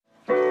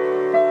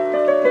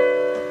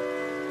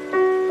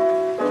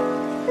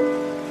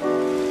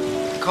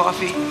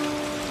coffee,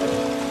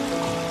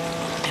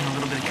 and a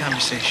little bit of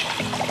conversation.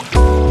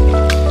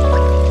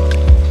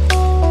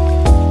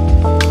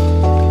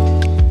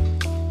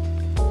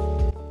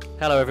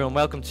 Hello everyone,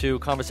 welcome to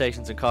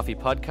Conversations and Coffee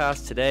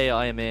podcast. Today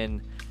I am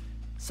in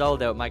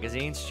SouldDoubt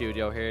magazine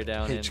studio here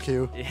down HQ.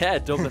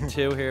 in Dublin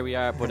 2. Here we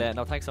are, but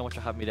no, thanks so much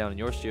for having me down in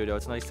your studio.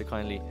 It's nice to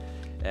kindly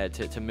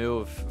to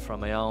move from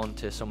my own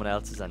to someone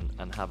else's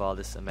and have all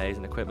this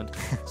amazing equipment.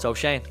 So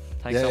Shane,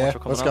 thanks so much for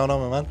coming. What's going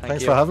on, my man?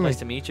 Thanks you. for having me. Nice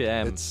to meet you.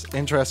 It's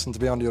interesting to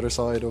be on the other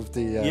side of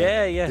the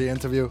the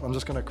interview. I'm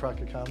just going to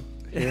crack a can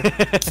here.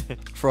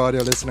 For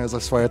audio listeners, I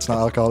swear it's not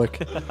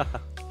alcoholic.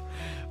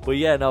 But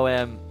yeah, no,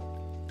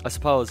 I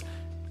suppose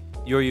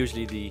you're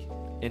usually the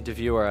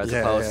interviewer as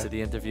opposed to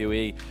the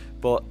interviewee.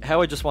 But how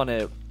I just want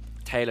to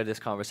tailor this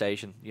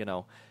conversation,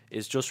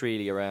 is just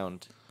really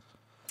around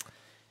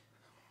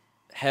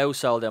how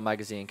SouldDoubt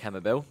magazine came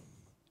about,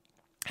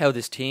 how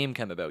this team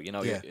came about.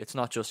 It's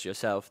not just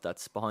yourself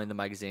that's behind the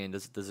magazine.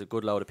 There's a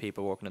good load of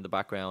people working in the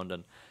background,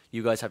 and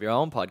you guys have your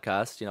own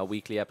podcast,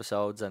 weekly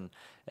episodes, and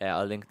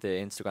I'll link the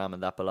Instagram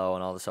and that below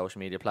and all the social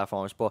media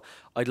platforms. But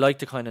I'd like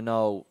to kind of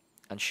know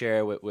and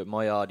share with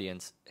my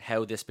audience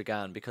how this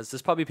began, because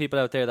there's probably people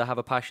out there that have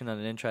a passion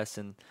and an interest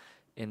in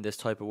this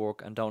type of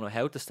work and don't know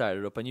how to start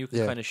it up, and you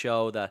can kind of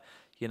show that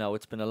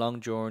it's been a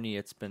long journey,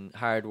 it's been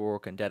hard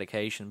work and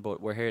dedication, but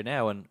we're here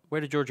now. And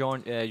where did your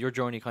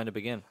journey kind of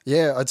begin?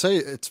 I'd say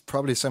it's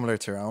probably similar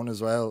to your own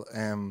as well.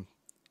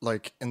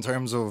 Like in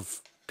terms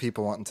of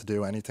people wanting to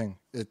do anything,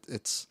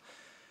 it's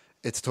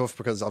tough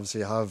because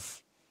obviously you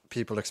have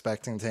people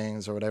expecting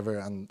things or whatever,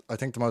 and I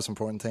think the most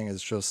important thing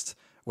is just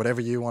whatever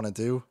you want to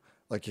do.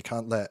 Like, you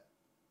can't let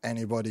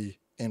anybody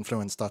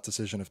influence that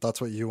decision if that's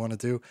what you want to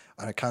do.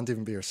 And it can't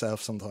even be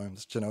yourself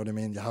sometimes. Do you know what I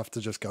mean? You have to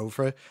just go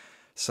for it.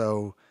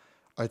 So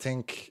I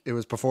think it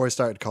was before I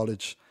started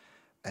college.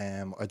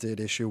 I did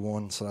issue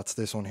 1, so that's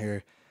this one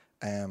here.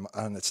 And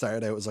it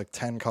started out as like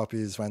 10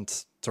 copies,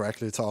 went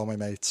directly to all my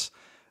mates.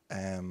 I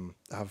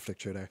have a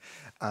flick through there.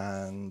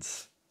 And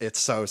it's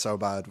so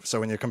bad. So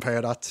when you compare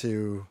that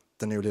to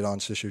the newly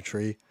launched issue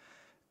 3,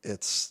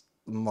 it's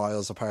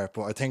miles apart.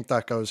 But I think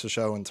that goes to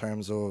show in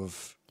terms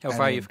of how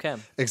far you've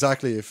come.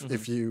 Exactly.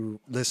 If you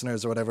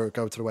listeners or whatever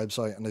go to the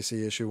website and they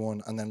see issue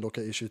 1 and then look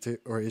at issue 2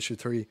 or issue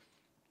 3,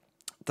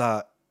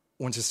 that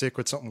once you stick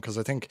with something, because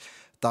I think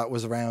that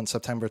was around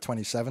September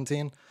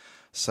 2017,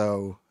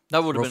 so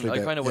that would have been,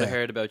 I kind of would have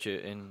heard about you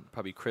in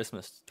probably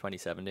Christmas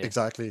 2017.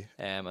 Exactly.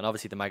 And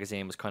obviously the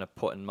magazine was kind of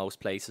put in most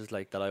places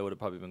like that. I would have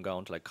probably been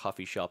going to like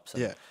coffee shops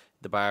and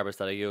the barbers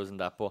that I use and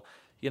that. But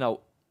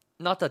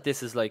not that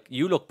this is like,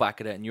 you look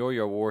back at it and you're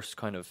your worst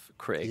kind of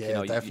critic.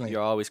 Definitely.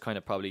 You're always kind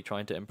of probably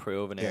trying to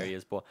improve in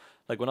areas. But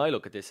like when I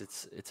look at this,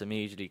 it's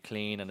immediately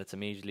clean and it's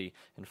immediately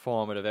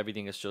informative.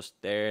 Everything is just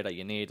there that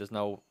you need. There's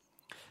no,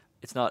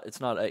 it's not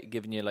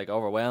giving you like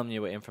overwhelming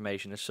you with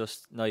information. It's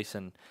just nice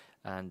and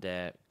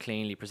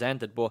cleanly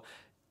presented. But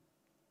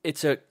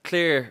it's a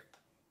clear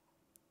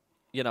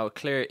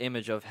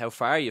image of how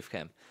far you've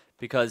come,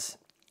 because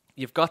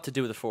you've got to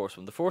do the first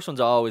one. The first one's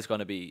always going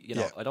to be,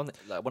 I don't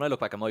when I look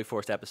back at my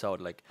first episode,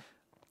 like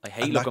I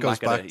hate and looking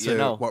back at it.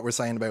 To what we're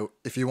saying about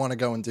if you want to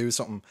go and do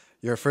something,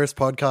 your first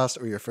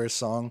podcast or your first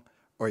song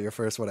or your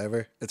first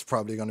whatever, it's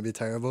probably going to be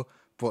terrible.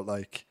 But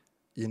like,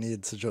 you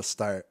need to just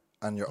start,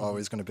 and you're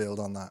always going to build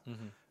on that.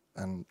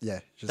 And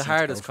just the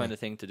hardest kind of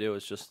thing to do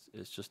is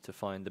just to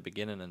find the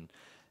beginning and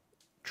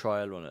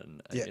trial run it.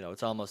 And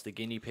it's almost a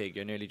guinea pig.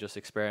 You're nearly just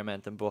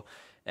experimenting. But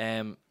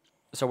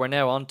so we're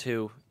now on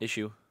to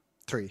issue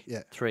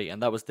 3,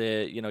 and that was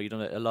the you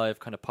done a live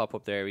kind of pop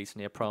up there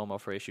recently, a promo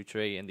for issue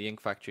 3 in the Ink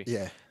Factory.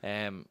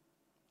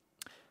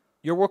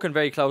 You're working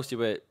very closely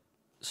with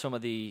some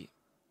of the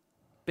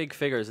big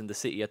figures in the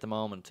city at the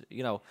moment,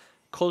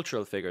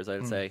 cultural figures,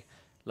 I'd say,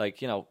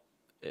 like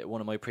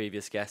one of my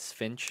previous guests,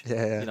 Finch.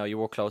 You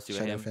work closely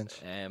with him, Finch.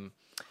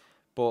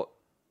 But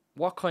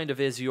what kind of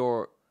is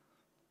your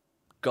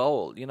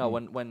goal,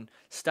 when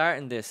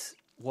starting this?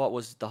 What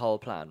was the whole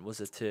plan? Was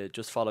it to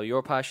just follow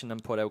your passion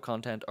and put out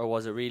content, or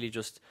was it really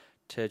just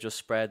to just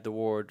spread the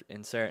word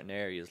in certain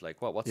areas?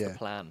 Like, what's the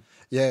plan?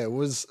 Yeah, it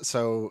was.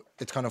 So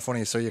it's kind of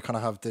funny. So you kind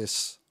of have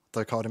this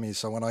dichotomy.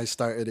 So when I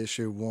started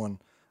issue 1,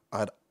 I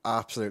had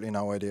absolutely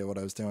no idea what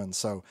I was doing.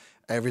 So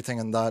everything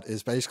in that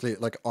is basically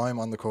like, I'm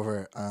on the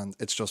cover and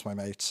it's just my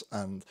mates.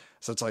 And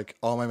so it's like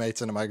all my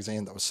mates in a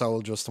magazine that was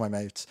sold just to my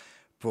mates.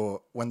 But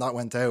when that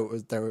went out,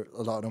 a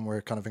lot of them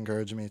were kind of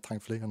encouraging me,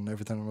 thankfully, and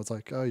everything. And was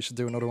like, oh, you should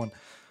do another one.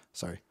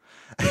 Sorry.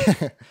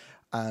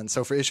 And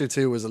so for issue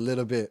 2 was a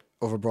little bit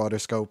of a broader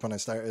scope, and I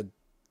started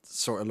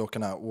sort of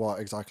looking at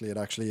what exactly it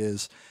actually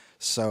is.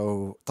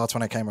 So that's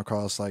when I came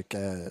across like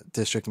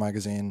District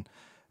Magazine,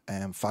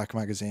 FAC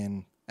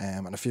Magazine,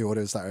 and a few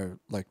others that are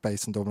like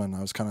based in Dublin. I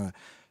was kind of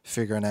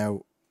figuring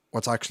out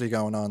what's actually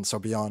going on, so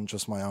beyond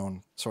just my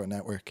own sort of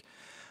network.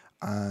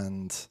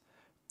 And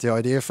the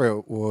idea for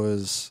it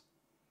was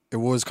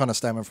kind of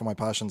stemming from my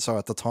passion. So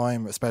at the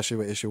time, especially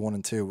with issue 1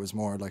 and 2, it was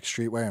more like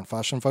streetwear and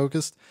fashion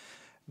focused.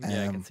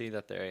 Yeah, I can see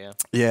that there. Yeah.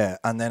 Yeah,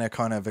 and then it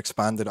kind of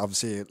expanded.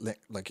 Obviously, it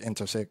like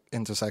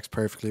intersects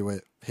perfectly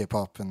with hip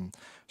hop and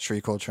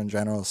street culture in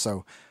general.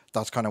 So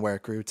that's kind of where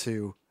it grew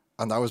to,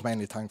 and that was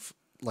mainly thanks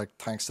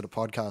to the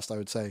podcast, I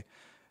would say.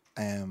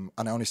 And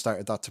I only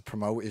started that to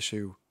promote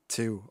issue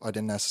 2. I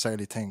didn't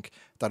necessarily think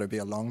that it'd be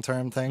a long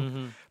term thing.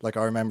 Mm-hmm. Like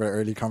I remember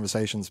early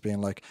conversations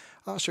being like,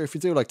 "Oh, sure, if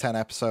you do like 10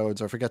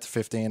 episodes, or if we get to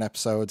 15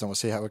 episodes, and we'll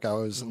see how it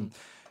goes." And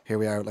here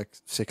we are, like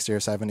 60 or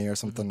 70 or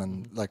something,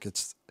 and like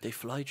it's they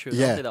fly through.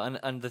 Yeah. Don't they?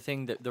 And the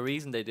thing that the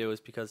reason they do is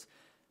because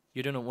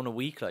you're doing it one a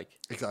week, like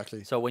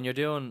exactly. so when you're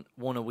doing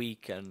one a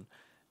week and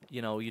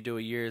you know you do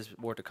a year's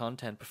worth of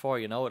content, before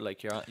you know it,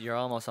 like you're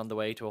almost on the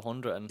way to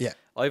 100. And Yeah.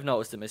 I've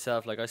noticed it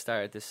myself. Like I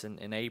started this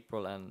in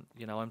April, and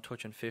you know I'm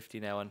touching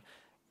 50 now, and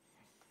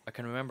I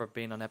can remember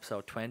being on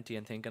episode 20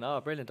 and thinking, "Oh,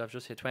 brilliant! I've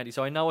just hit 20."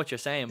 So I know what you're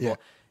saying, Yeah.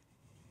 but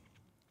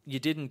you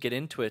didn't get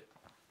into it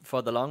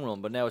for the long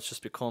run, but now it's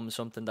just become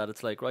something that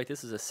it's like, right,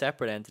 this is a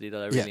separate entity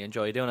that I really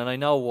enjoy doing, and I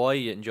know why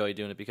you enjoy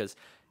doing it, because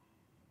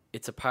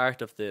it's a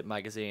part of the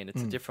magazine.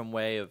 It's a different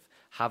way of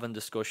having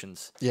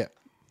discussions. Yeah.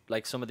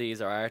 Like some of these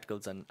are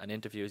articles and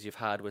interviews you've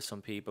had with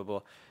some people,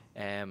 but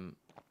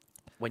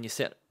when you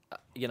sit,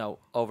 you know,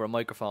 over a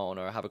microphone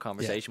or have a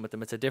conversation with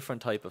them, it's a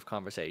different type of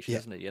conversation,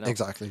 isn't it? You know,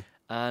 exactly.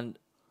 And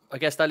I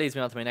guess that leads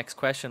me on to my next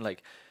question.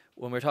 Like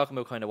when we're talking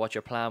about kind of what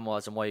your plan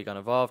was and why you got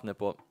involved in it,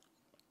 but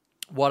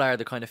what are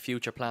the kind of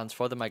future plans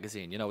for the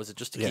magazine? You know, is it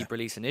just to keep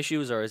releasing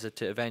issues, or is it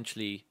to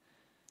eventually?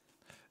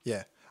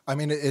 Yeah, I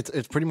mean,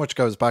 it pretty much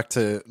goes back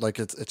to like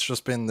it's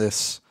just been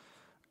this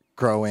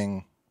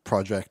growing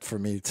project for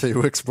me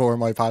to explore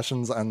my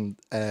passions, and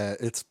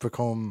it's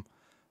become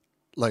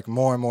like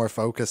more and more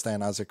focused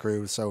then as it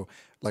grew. So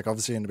like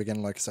obviously in the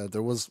beginning, like I said,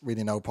 there was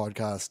really no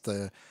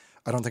podcast.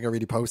 I don't think I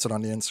really posted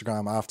on the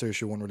Instagram after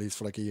issue 1 released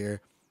for like a year,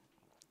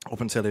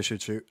 up until issue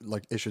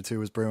 2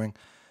 was brewing.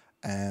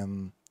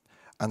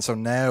 And so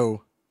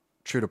now,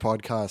 through the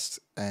podcast,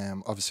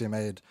 obviously I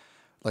made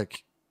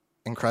like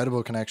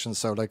incredible connections.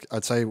 So like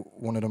I'd say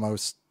one of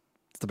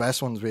the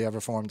best ones we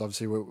ever formed,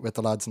 obviously with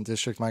the lads in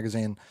District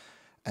magazine.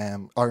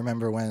 I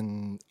remember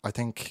when I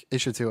think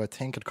issue 2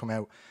 had come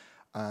out,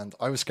 and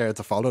I was scared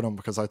to follow them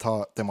because I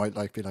thought they might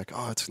like be like,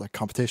 oh, it's like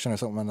competition or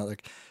something,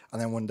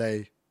 and then one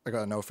day I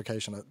got a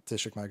notification that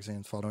District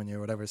magazine's following you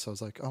or whatever. So I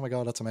was like, oh my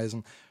god, that's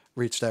amazing.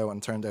 Reached out,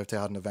 and turned out they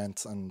had an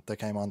event and they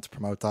came on to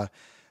promote that.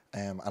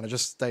 And I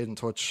just stayed in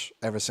touch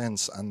ever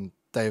since, and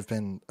they've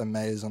been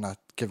amazing at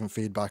giving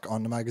feedback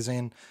on the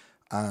magazine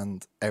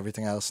and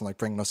everything else, and like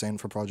bringing us in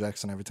for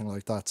projects and everything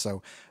like that.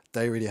 So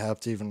they really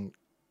helped even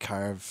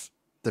carve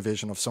the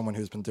vision of someone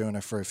who's been doing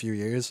it for a few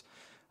years,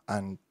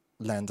 and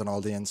lending all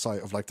the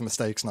insight of like the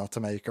mistakes not to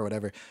make or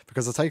whatever,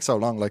 because it takes so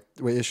long. Like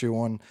with issue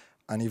 1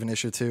 and even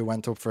issue 2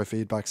 went up for a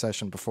feedback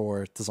session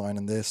before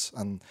designing this,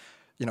 and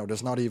you know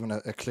there's not even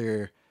a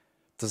clear,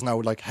 there's no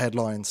like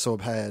headline,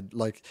 subhead,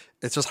 like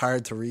it's just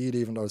hard to read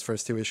even those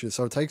first 2 issues.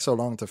 So it takes so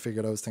long to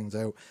figure those things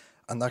out,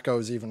 and that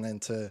goes even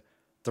into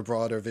the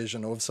broader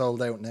vision of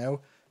Sold Out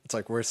now. It's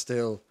like we're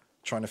still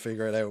trying to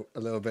figure it out a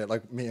little bit,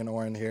 like me and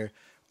Oren here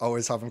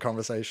always having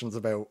conversations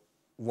about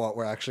what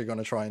we're actually going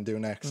to try and do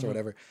next or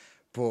whatever.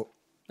 But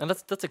and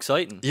that's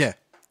exciting. Yeah,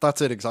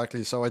 that's it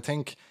exactly. So I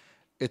think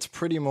it's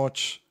pretty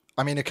much,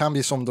 I mean, it can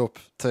be summed up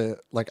to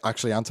like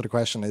actually answer the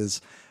question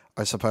is,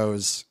 I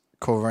suppose,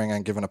 covering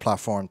and giving a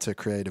platform to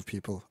creative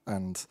people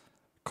and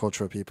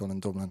cultural people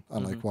in Dublin,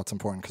 and like what's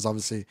important, because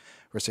obviously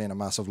we're seeing a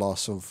massive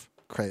loss of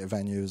creative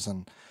venues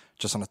and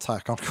just an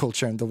attack on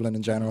culture in Dublin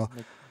in general.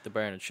 Like the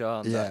Bernard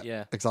Shaw and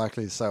that,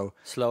 exactly. So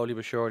slowly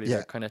but surely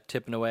they're kind of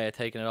tipping away at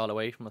taking it all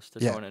away from us to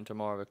turn it into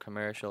more of a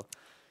commercial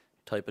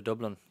type of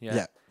Dublin.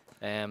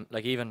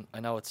 Like even, I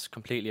know it's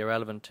completely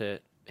irrelevant to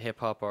hip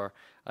hop or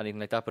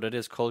anything like that, but it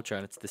is culture,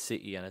 and it's the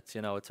city, and it's,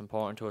 you know, it's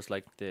important to us.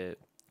 Like the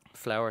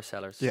flower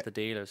sellers, the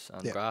dealers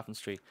on Grafton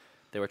Street,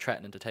 they were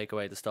threatening to take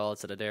away the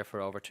stalls that are there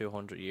for over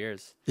 200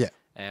 years.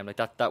 Like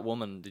that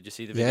woman, did you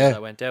see the video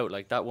that went out?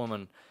 Like that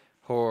woman,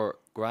 her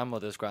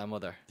grandmother's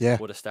grandmother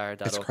would have started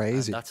that. It's up,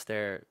 crazy. And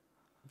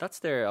that's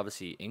their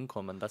obviously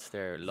income, and that's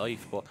their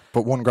life.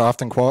 But one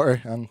Grafton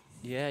quarter, and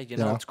you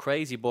know it's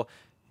crazy. But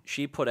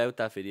she put out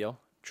that video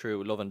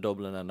through Love in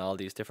Dublin and all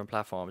these different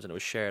platforms, and it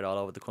was shared all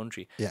over the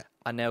country.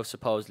 And now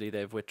supposedly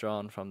they've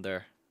withdrawn from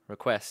their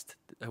request,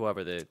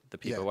 whoever the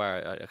people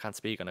were. I can't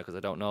speak on it because I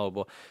don't know,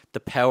 but the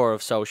power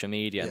of social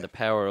media and the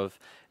power of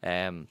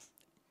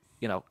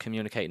you know,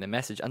 communicating a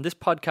message, and this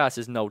podcast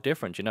is no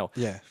different, you know.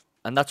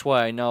 And that's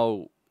why I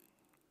know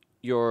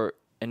your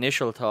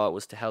initial thought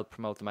was to help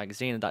promote the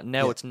magazine, and that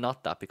now it's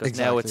not that, because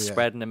now it's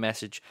spreading a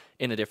message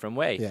in a different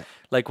way.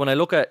 Like when I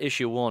look at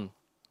issue 1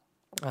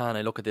 and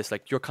I look at this,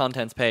 like your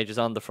contents page is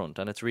on the front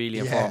and it's really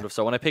informative.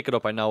 So when I pick it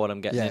up, I know what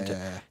I'm getting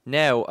into.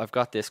 Now I've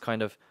got this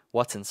kind of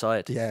what's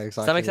inside. Does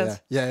that make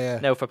sense?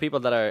 Now for people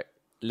that are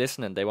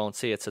listening, they won't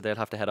see it, so they'll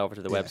have to head over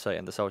to the website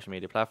and the social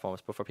media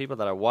platforms. But for people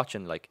that are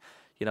watching, like,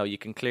 you know, you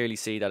can clearly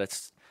see that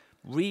it's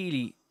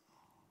really,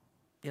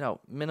 you know,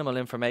 minimal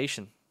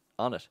information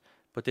on it,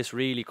 but this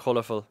really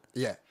colourful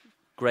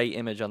great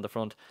image on the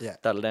front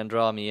that'll then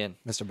draw me in.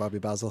 Mr. Bobby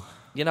Basil.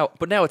 You know,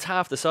 but now it's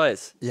half the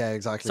size. Yeah,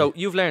 exactly. So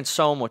you've learned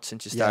so much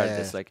since you started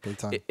this. Like, big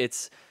time.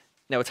 It's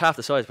half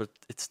the size, but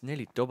it's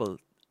nearly double.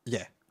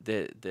 Yeah.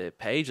 The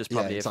pages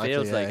probably, exactly, it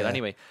feels like it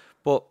anyway.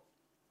 But,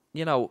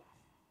 you know,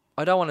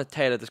 I don't want to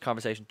tailor this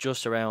conversation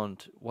just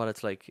around what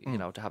it's like, you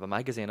know, to have a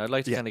magazine. I'd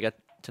like to kind of get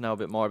to know a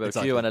bit more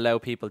about you and allow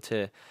people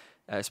to,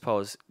 I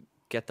suppose,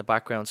 get the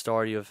background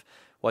story of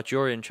what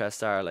your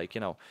interests are. Like,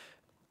 you know,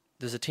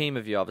 there's a team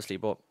of you, obviously,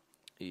 but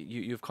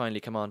you've kindly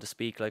come on to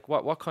speak. Like,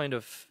 what kind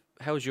of,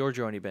 how's your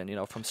journey been, you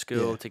know, from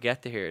school to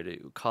get to here,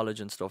 to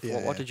college and stuff?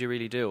 What did you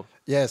really do?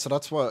 Yeah, so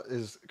that's what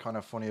is kind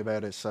of funny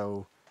about it.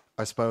 So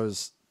I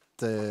suppose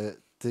the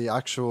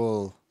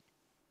actual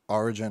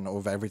origin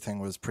of everything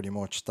was pretty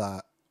much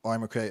that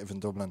I'm a creative in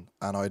Dublin,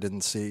 and I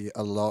didn't see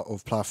a lot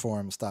of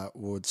platforms that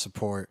would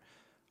support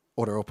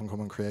other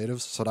up-and-coming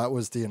creatives. So that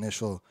was the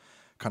initial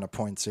kind of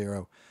point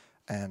zero.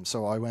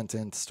 So I went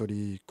in to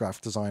study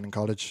graphic design in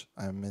college.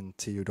 I'm in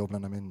TU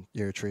Dublin. I'm in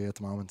year 3 at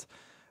the moment.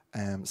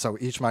 So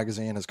each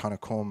magazine has kind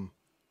of come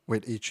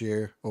with each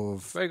year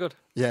of... Very good.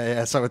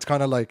 Yeah. So it's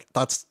kind of like,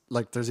 that's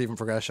like, there's even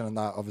progression in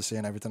that, obviously,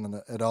 and everything.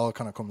 And it all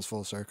kind of comes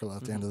full circle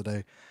at the end of the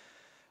day.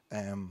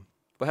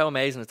 But how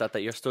amazing is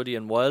that you're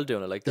studying while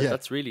doing it? Like,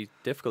 that's really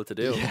difficult to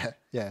do.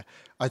 Yeah.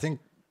 I think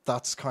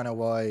that's kind of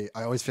why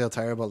I always feel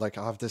terrible. Like,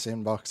 I have this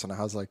inbox and it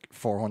has like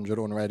 400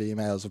 unread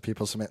emails of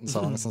people submitting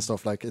songs and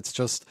stuff. Like, it's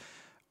just,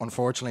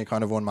 unfortunately,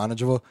 kind of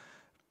unmanageable.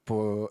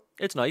 But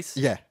it's nice.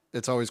 Yeah,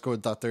 it's always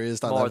good that there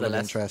is that more level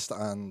of interest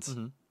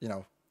and, you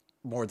know,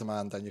 more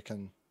demand than you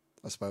can,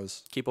 I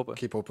suppose, keep up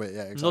with.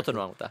 Yeah, exactly. Nothing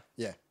wrong with that.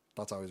 Yeah,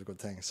 that's always a good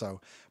thing. So,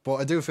 but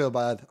I do feel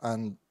bad.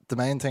 And the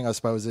main thing, I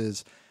suppose,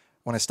 is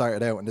when I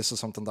started out, and this is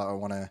something that I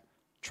want to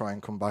try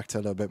and come back to a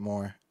little bit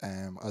more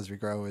as we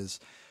grow, is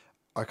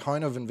I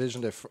kind of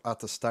envisioned it at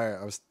the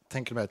start. I was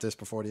thinking about this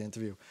before the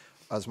interview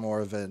as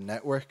more of a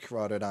network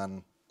rather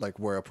than like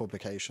we're a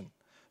publication.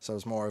 So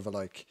it's more of a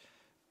like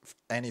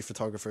any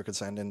photographer could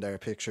send in their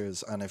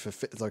pictures, and if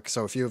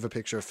you have a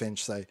picture of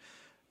Finch, say,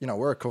 you know,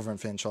 we're covering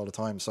Finch all the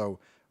time, so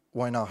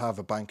why not have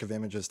a bank of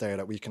images there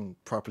that we can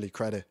properly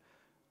credit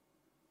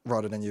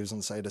rather than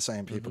using, say, the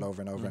same people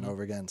over and over and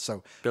over again.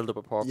 So build up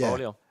a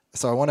portfolio. Yeah.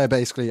 So I want to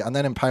basically, and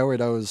then empower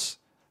those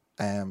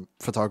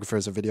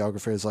photographers or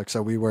videographers. Like,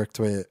 so we worked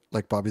with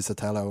like Bobby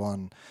Sotelo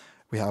on,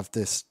 we have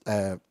this,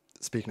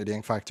 speaking of the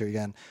Ink Factory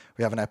again,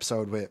 we have an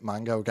episode with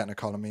Mango getting a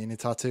Colomini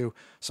tattoo.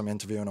 So I'm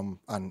interviewing him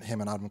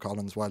and Adam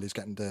Collins while he's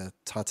getting the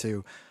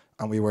tattoo.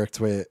 And we worked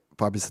with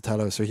Bobby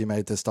Sotelo. So he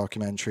made this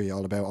documentary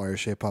all about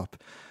Irish hip hop.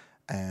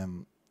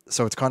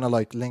 So it's kind of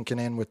like linking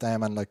in with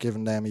them and like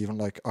giving them even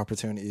like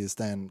opportunities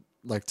then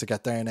like to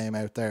get their name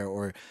out there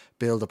or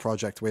build a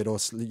project with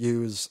us,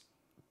 use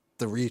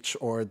the reach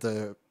or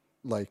the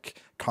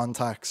like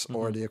contacts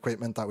or the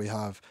equipment that we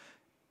have,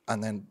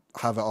 and then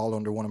have it all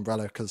under one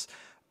umbrella. Because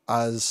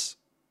as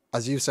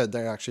you said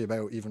there, actually,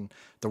 about even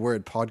the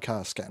word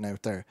podcast getting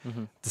out there,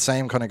 the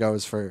same kind of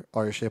goes for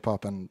Irish hip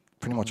hop and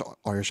pretty much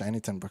Irish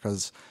anything,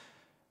 because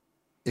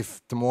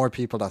if the more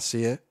people that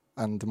see it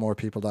and the more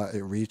people that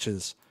it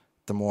reaches,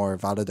 the more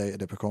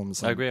validated it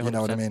becomes. And, I agree 100%. You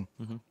know what I mean?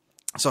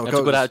 So it's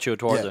a good attitude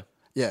towards it.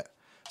 Yeah.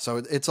 So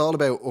it's all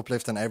about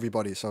uplifting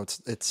everybody. So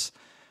it's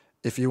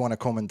if you want to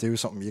come and do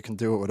something, you can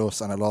do it with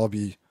us, and it'll all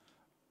be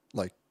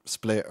like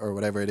split or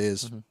whatever it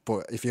is.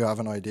 But if you have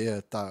an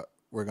idea that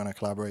we're going to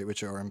collaborate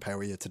with you or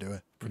empower you to do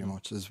it, pretty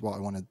much is what I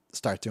want to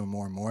start doing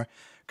more and more.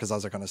 Because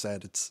as I kind of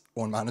said, it's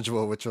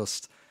unmanageable with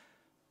just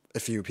a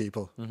few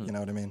people. You know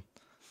what I mean?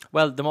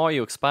 Well, the more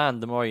you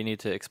expand, the more you need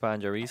to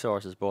expand your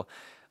resources. But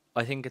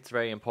I think it's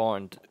very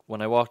important.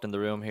 When I walked in the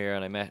room here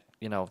and I met,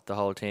 you know, the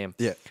whole team.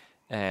 Yeah.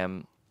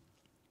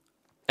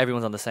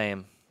 Everyone's on the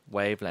same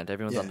wavelength.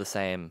 Everyone's on the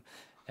same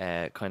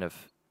kind of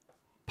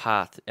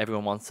path.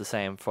 Everyone wants the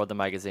same for the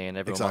magazine.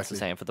 Everyone wants the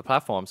same for the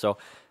platform. So,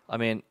 I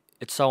mean,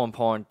 it's so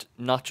important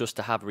not just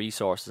to have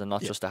resources and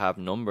not just to have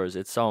numbers.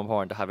 It's so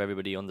important to have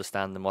everybody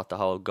understanding what the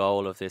whole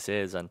goal of this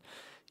is. And,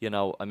 you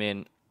know, I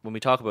mean, when we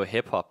talk about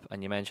hip hop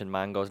and you mentioned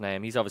Mango's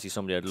name, he's obviously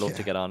somebody I'd love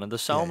to get on. And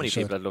there's so many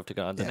people I'd love to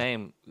get on.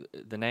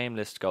 The name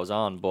list goes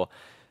on. But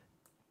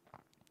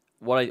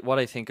what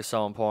I think is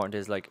so important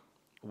is like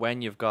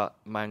when you've got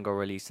Mango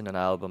releasing an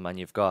album and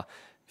you've got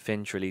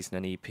Finch releasing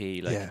an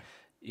EP, like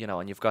you know,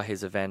 and you've got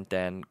his event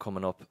then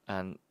coming up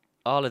and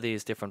all of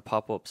these different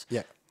pop-ups.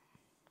 Yeah.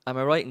 Am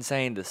I right in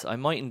saying this? I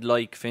mightn't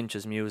like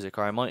Finch's music,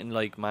 or I mightn't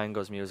like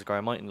Mango's music, or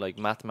I mightn't like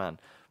Mathman.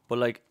 But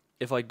like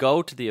if I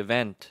go to the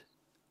event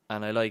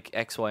and I like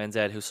X, Y, and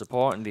Z who's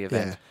supporting the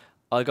event,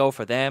 I'll go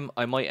for them.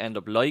 I might end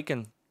up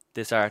liking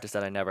this artist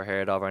that I never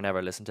heard of or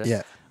never listened to.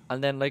 Yeah.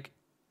 And then like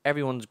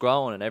everyone's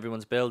growing and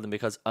everyone's building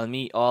because I'll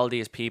meet all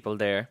these people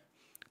there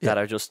that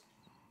are just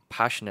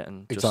passionate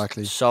and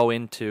just so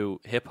into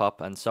hip hop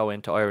and so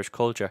into Irish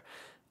culture.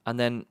 And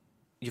then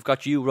you've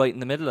got you right in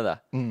the middle of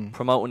that,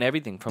 promoting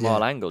everything from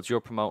all angles. You're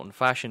promoting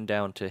fashion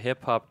down to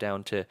hip hop,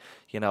 down to,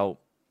 you know,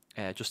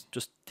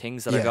 just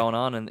things that are going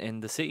on in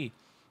the city.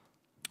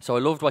 So I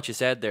loved what you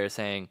said there,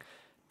 saying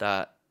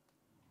that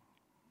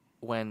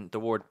when the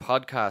word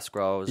podcast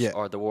grows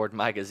or the word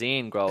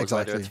magazine grows,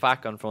 whether it's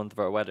FAC on front of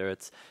it or whether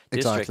it's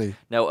District. Exactly.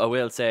 Now, I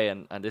will say,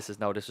 and this is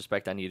no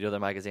disrespect to any of the other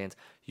magazines,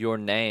 your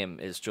name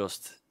is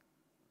just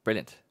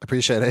brilliant.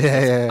 Appreciate it.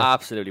 Yeah.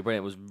 Absolutely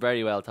brilliant. It was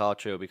very well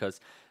thought through, because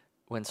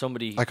when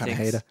somebody I kind of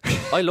hate it.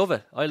 I love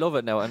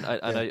it now, and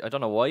I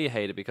don't know why you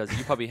hate it, because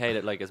you probably hate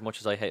it like as much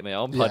as I hate my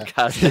own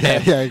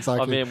podcast. Yeah,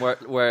 exactly. I mean,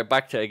 we're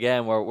back to,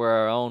 again, we're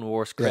our own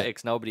worst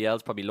critics. Nobody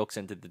else probably looks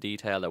into the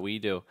detail that we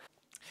do.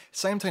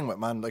 Same thing with,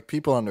 man, like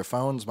people on their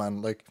phones,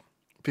 man, like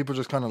people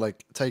just kind of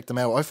like take them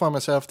out. I find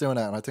myself doing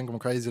that, and I think I'm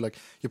crazy. Like,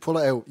 you pull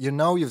it out,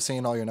 you've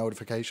seen all your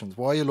notifications.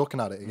 Why are you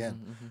looking at it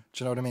again? Mm-hmm. Do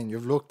you know what I mean?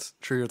 You've looked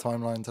through your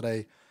timeline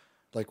today.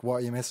 Like, what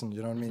are you missing? Do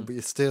you know what I mean? But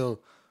you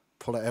still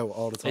pull it out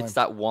all the time. It's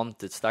that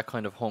want, it's that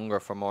kind of hunger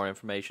for more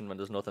information when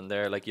there's nothing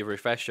there. Like, you've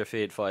refreshed your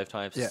feed 5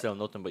 times, it's still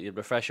nothing, but you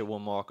refresh it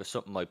one more because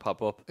something might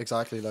pop up.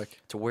 Exactly. Like,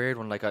 it's a weird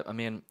one. Like, I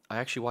mean, I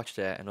actually watched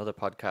another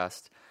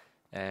podcast.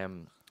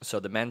 So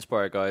the Men's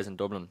Bar guys in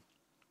Dublin,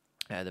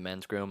 the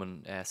men's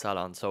grooming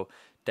salon, so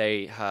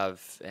they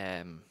have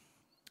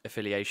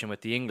affiliation with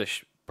the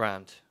English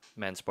brand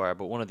Men's Bar,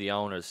 but one of the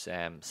owners,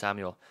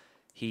 Samuel,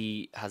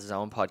 he has his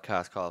own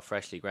podcast called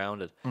Freshly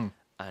Grounded.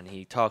 And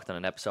he talked on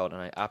an episode,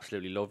 and I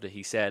absolutely loved it.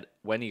 He said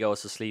when he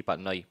goes to sleep at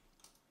night,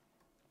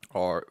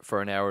 or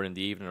for an hour in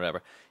the evening or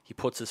whatever, he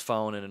puts his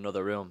phone in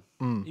another room.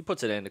 He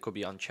puts it in, it could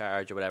be on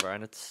charge or whatever,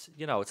 and it's,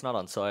 it's not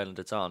on silent,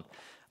 it's on.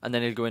 And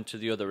then he'll go into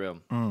the other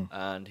room,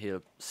 and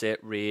he'll sit,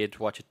 read,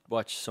 watch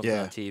something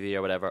on TV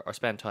or whatever, or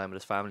spend time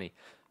with his family.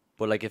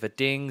 But like, if it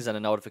dings and a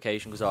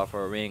notification goes off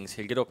or it rings,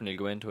 he'll get up and he'll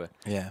go into it.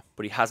 Yeah.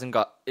 But he hasn't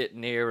got it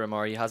near him,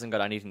 or he hasn't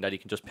got anything that he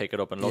can just pick it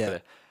up and look at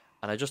it.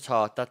 And I just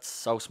thought that's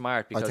so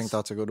smart, because I think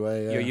that's a good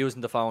way. Yeah. You're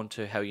using the phone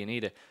to how you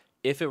need it.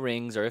 If it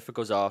rings or if it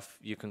goes off,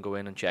 you can go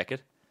in and check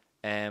it.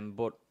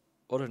 But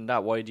other than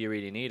that, why do you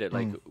really need it?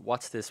 Like,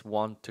 what's this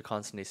want to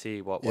constantly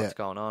see what's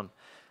going on?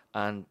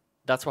 And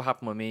that's what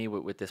happened with me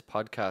with this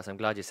podcast. I'm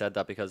glad you said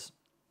that, because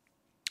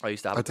I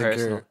used to have a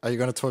personal. Are you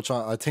going to touch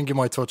on? I think you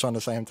might touch on the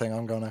same thing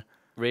I'm going to.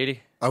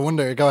 Really? I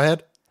wonder. Go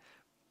ahead.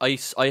 I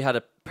had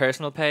a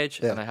personal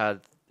page, and I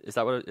had. Is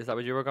that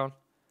what you were going?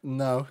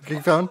 No,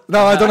 keep going.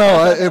 No, I don't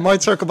know. It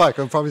might circle back.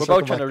 We're both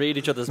trying to read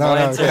each other's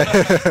minds. No,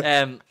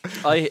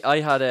 okay. I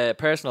had a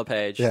personal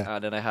page,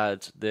 and then I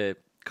had the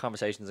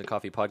Conversations and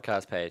Coffee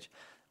podcast page.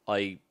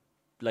 I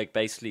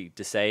basically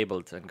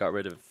disabled and got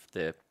rid of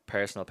the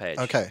personal page.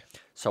 Okay.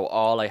 So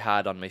all I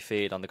had on my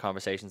feed on the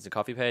Conversations and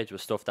Coffee page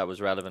was stuff that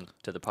was relevant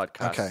to the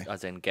podcast,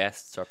 as in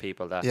guests or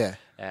people that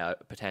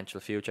potential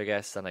future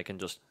guests, and I can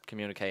just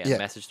communicate and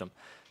message them.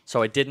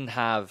 So I didn't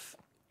have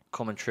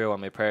coming through on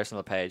my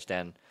personal page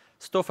then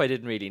stuff I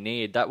didn't really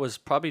need. That was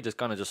probably just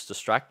going to just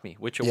distract me,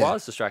 which it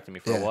was distracting me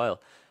for a while.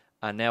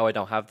 And now I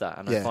don't have that.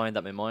 And I find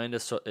that my mind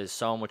is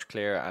so much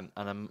clearer, and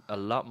I'm a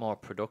lot more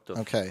productive.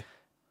 Okay.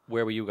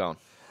 Where were you going?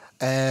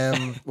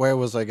 Where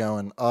was I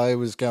going? I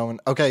was going...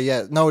 Okay,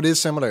 yeah. No, it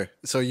is similar.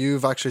 So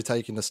you've actually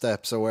taken the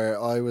step. So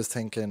where I was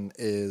thinking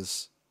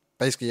is...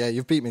 Basically, yeah,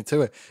 you've beat me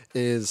to it.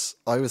 Is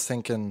I was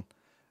thinking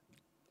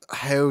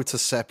how to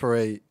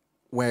separate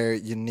where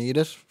you need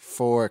it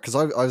for... Because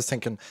I was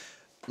thinking...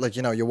 Like,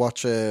 you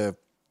watch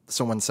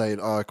someone say,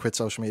 I quit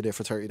social media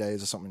for 30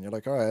 days or something. You're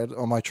like, all right,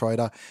 I might try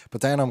that.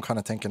 But then I'm kind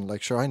of thinking,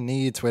 like, sure, I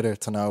need Twitter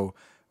to know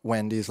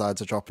when these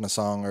lads are dropping a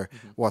song or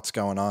what's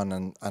going on,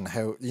 and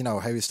how,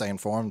 how you stay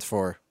informed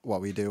for what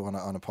we do on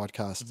a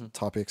podcast,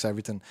 topics,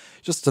 everything,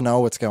 just to know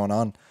what's going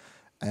on.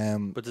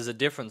 But there's a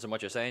difference in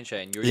what you're saying,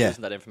 Shane. You're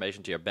using that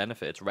information to your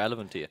benefit. It's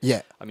relevant to you.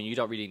 Yeah. I mean, you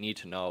don't really need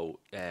to know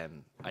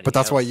but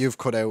that's why you've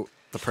cut out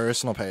the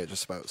personal page, I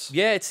suppose.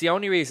 Yeah, it's the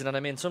only reason. And I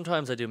mean,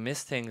 sometimes I do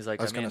miss things.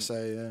 Like, I was going to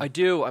say, yeah. I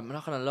do. I'm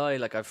not going to lie.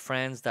 Like, I have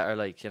friends that are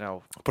like,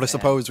 But I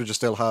suppose would you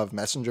still have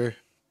Messenger?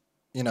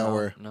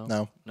 No,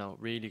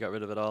 really got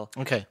rid of it all.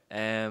 Okay.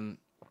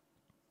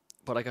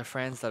 But I got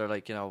friends that are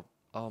like,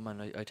 oh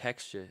man, I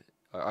text you.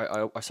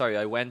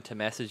 I went to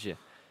message you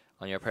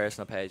on your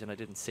personal page and I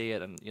didn't see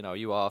it, and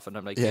you off, and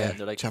I'm like, and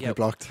they're like, yeah,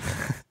 blocked.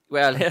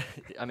 Well,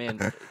 I mean,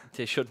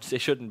 they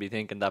shouldn't be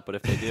thinking that, but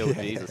if they do,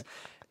 Jesus.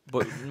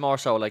 But more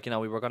so, like,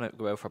 we were gonna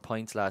go out for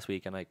pints last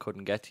week and I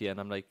couldn't get to you, and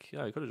I'm like, you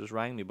could have just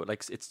rang me. But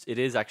like, it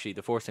is actually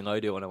the first thing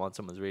I do when I want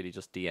someone's really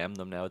just DM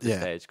them now at this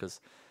stage,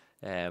 because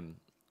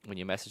when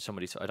you message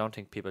somebody, so I don't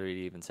think people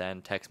really even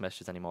send text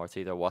messages anymore. It's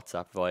either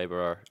WhatsApp, Viber,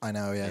 or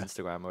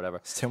Instagram or whatever.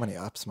 It's too many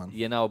apps, man.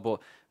 But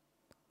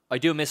I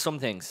do miss some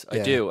things. I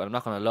do, and I'm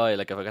not going to lie.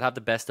 Like, if I could have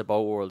the best of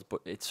both worlds,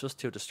 but it's just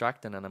too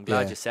distracting. And I'm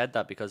glad you said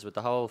that, because with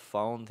the whole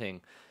phone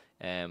thing,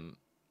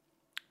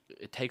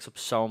 it takes up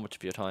so much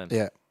of your time.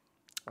 Yeah.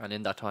 And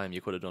in that time,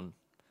 you could have done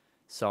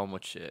so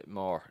much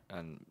more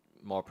and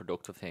more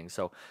productive things.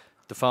 So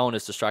the phone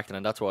is distracting,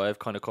 and that's why I've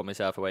kind of cut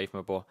myself away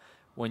from it. But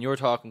when you're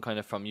talking kind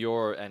of from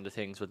your end of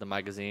things with the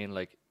magazine,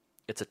 like,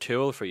 it's a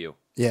tool for you.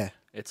 Yeah.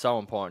 It's so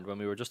important. When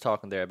we were just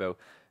talking there about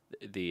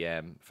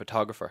the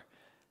photographer,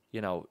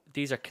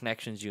 these are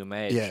connections you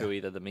made through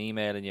either them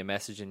emailing you,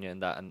 messaging you,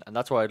 and that, and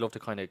that's why I'd love to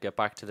kind of get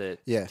back to the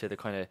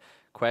kind of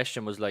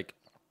question was like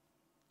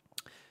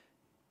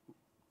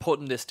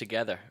putting this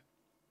together.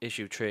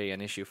 issue 3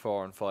 and issue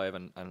 4 and 5,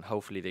 and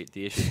hopefully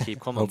the issues keep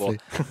coming. Hopefully.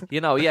 But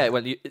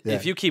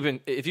if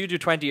you do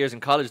 20 years in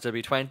college, there'll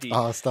be 20.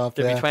 Oh, stop!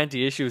 There'll be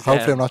 20 issues.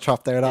 Hopefully, I'm not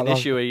trapped there that an long.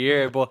 issue a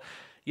year. But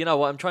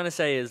what I'm trying to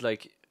say is,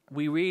 like,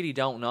 we really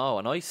don't know,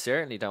 and I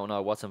certainly don't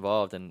know what's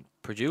involved in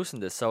producing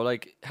this. So,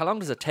 like, how long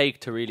does it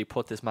take to really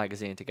put this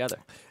magazine together?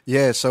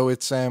 Yeah, so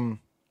it's an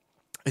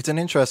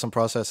interesting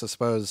process, I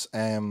suppose.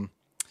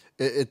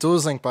 It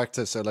does link back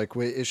to, so like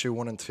with issue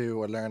 1 and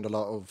 2, I learned a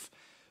lot of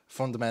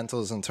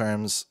fundamentals in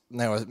terms.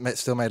 Now I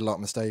still made a lot of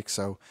mistakes,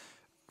 so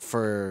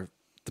for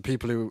the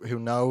people who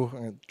know, I'm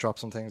gonna drop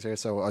some things here.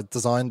 So I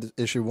designed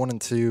issue 1 and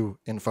 2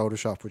 in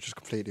Photoshop, which is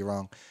completely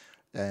wrong.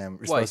 You're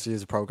supposed to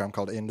use a program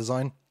called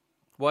InDesign.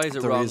 Why is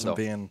it the wrong, reason though?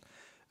 being,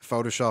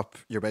 Photoshop,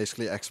 you're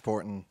basically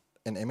exporting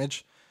an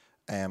image,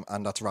 and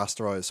that's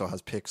rasterized, so it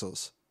has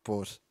pixels.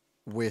 But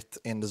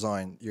with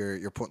InDesign,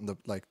 you're putting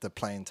the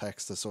plain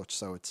text as such.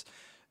 So it's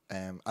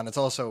and it's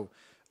also,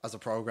 as a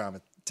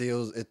program,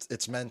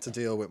 it's meant to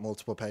deal with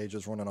multiple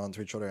pages running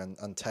onto each other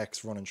and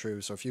text running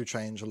through. So if you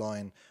change a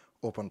line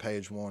up on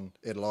page 1,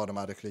 it'll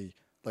automatically,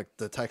 like,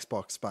 the text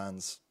box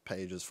spans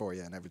pages for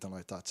you and everything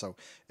like that. So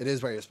it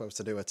is where you're supposed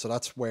to do it. So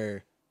that's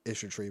where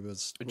issue 3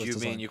 was. Do you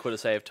designed. mean you could have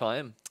saved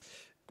time?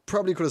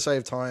 Probably could have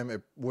saved time.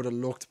 It would have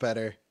looked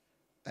better.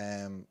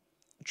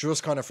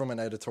 Just kind of from an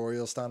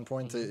editorial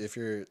standpoint, if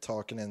you're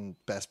talking in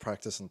best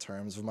practice in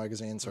terms of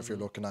magazines. So if you're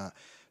looking at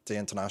the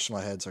international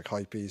heads like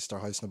Hypebeast or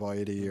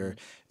Highsnobiety, or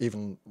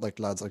even like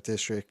lads like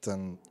District,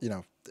 and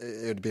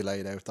it would be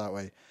laid out that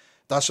way.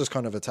 That's just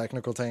kind of a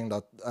technical thing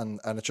that, and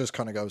it just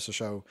kind of goes to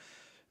show,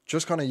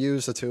 just kind of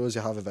use the tools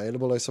you have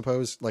available, I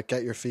suppose. Like,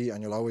 get your feet,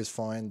 and you'll always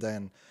find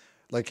then,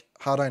 like,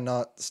 had I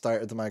not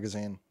started the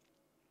magazine,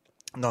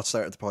 not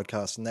started the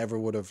podcast, never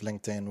would have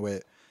linked in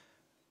with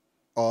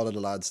all of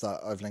the lads that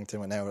I've linked in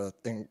with now.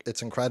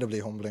 It's incredibly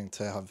humbling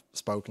to have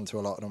spoken to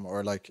a lot of them,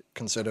 or like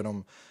consider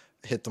them,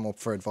 hit them up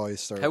for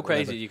advice. Or how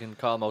crazy whatever. You can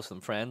call most of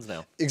them friends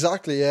now.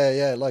 Exactly,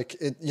 yeah. Like,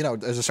 it,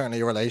 there's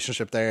certainly a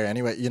relationship there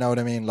anyway. You know what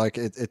I mean? Like,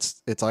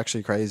 it's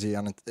actually crazy,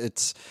 and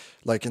it's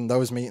like in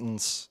those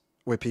meetings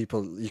with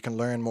people, you can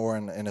learn more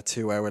in a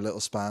 2-hour little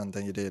span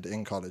than you did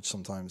in college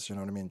sometimes. You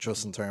know what I mean?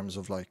 Just in terms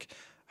of like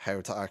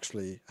how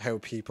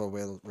people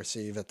will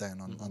receive it then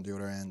on the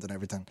other end and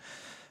everything.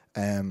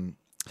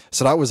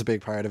 So that was a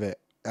big part of it.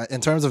 In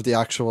terms of the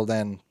actual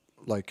then,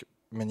 like,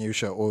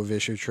 minutiae of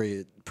issue 3,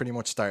 it pretty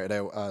much started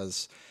out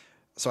as,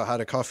 so I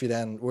had a coffee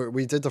then.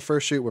 We did the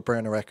first shoot with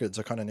Burner Records.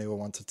 I kind of knew I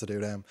wanted to do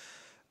them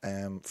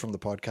from the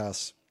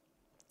podcast.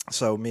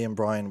 So me and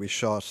Brian, we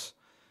shot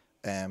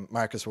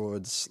Marcus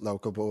Woods,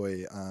 Local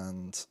Boy,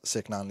 and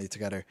Sick Nanley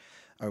together.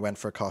 And we went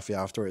for a coffee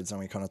afterwards, and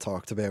we kind of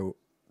talked about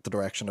the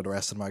direction of the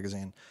rest of the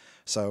magazine.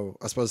 So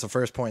I suppose the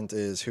first point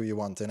is who you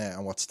want in it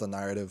and what's the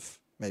narrative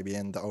maybe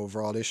in the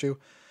overall issue.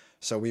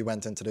 So we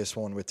went into this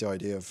one with the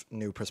idea of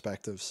new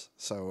perspectives.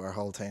 So our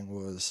whole thing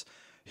was,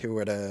 who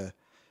are the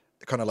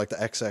kind of like the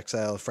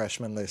XXL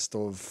freshman list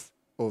of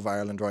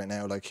Ireland right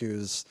now, like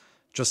who's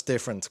just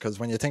different. Because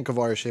when you think of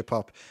Irish hip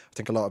hop, I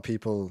think a lot of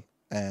people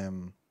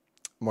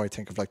might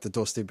think of like the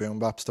dusty boom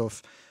bap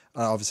stuff,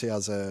 and obviously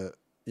as a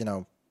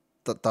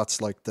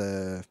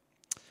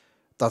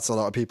that's a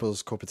lot of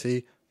people's cup of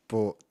tea.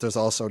 But there's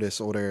also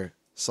this other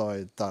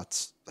side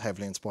that's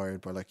heavily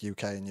inspired by like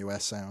UK and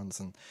US sounds,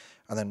 and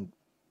then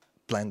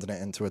blending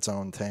it into its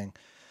own thing.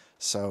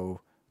 So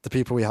the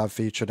people we have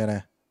featured in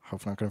it,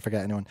 hopefully I'm not going to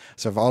forget anyone.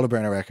 So of all the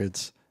Burner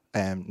Records,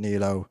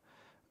 Nilo,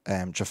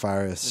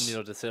 Jafaris.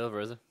 Nilo de Silva,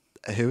 is it?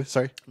 Who?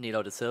 Sorry?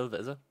 Nilo de Silva,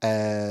 is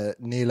it?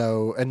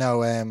 Nilo,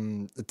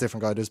 a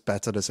different guy. There's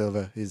Beto de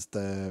Silva. He's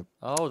the...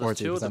 Oh, there's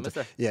two of them, is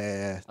there?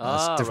 Yeah.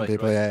 Ah, different right,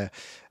 people, right.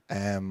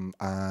 yeah.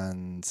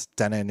 And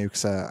Dene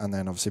Nuxa, and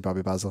then obviously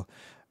Bobby Basil.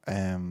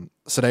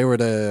 So they were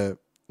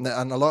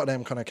and a lot of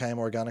them kind of came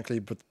organically,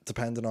 but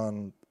depending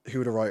on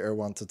who the writer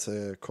wanted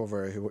to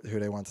cover, who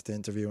they wanted to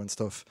interview and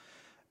stuff.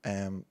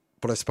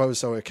 But I suppose,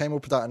 so it came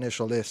up with that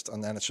initial list,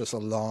 and then it's just a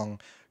long,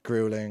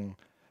 grueling,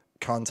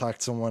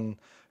 contact someone,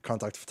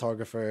 contact a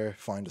photographer,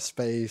 find a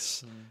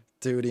space,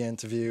 do the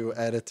interview,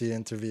 edit the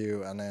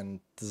interview, and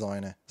then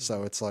design it.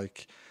 So it's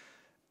like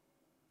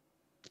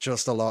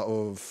just a lot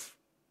of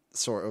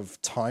sort of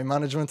time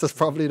management is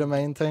probably the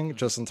main thing,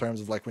 just in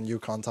terms of like when you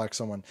contact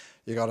someone,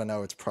 you got to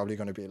know it's probably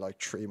going to be like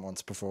 3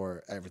 months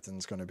before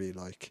everything's going to be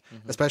like,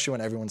 especially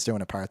when everyone's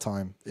doing it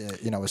part-time, as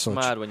it's such.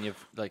 mad when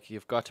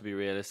you've got to be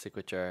realistic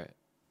with your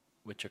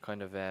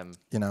kind of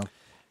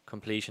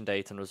completion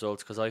dates and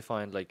results, because I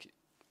find like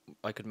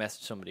I could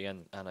message somebody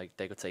and like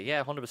they could say,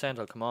 yeah, 100%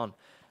 I'll come on,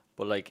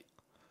 but like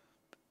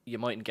you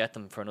mightn't get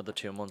them for another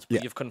 2 months,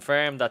 but you've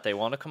confirmed that they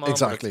want to come on.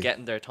 Exactly. But it's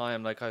getting their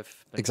time. Like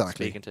I've been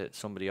Exactly. speaking to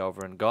somebody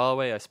over in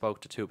Galway. I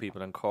spoke to 2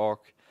 people in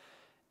Cork.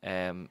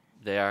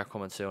 They are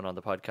coming soon on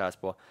the podcast,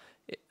 but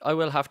I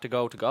will have to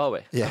go to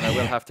Galway and I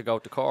will have to go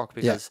to Cork,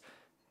 because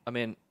I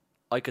mean,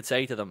 I could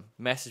say to them,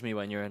 message me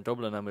when you're in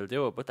Dublin and we'll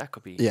do it, but that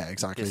could be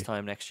this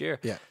time next year.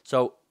 Yeah.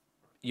 So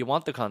you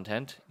want the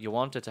content, you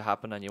want it to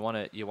happen, and you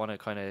want to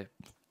kind of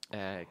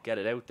get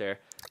it out there.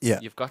 Yeah.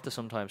 You've got to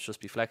sometimes just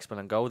be flexible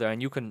and go there,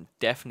 and you can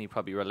definitely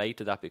probably relate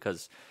to that,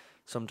 because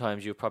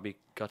sometimes you've probably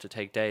got to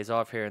take days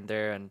off here and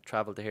there and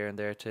travel to here and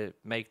there to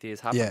make these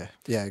happen.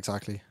 Yeah,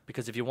 exactly.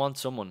 Because if you want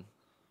someone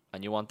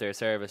and you want their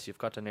service, you've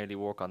got to nearly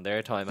work on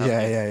their time.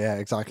 Yeah,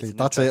 exactly.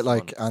 That's it.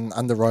 Like,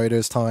 and the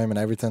writer's time and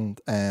everything.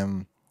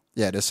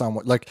 There's so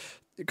much, like,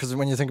 because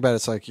when you think about it,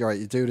 it's like, you're right,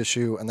 you do the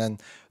shoot and then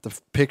the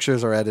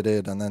pictures are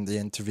edited and then the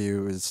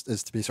interview is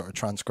to be sort of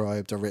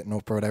transcribed or written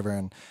up or whatever.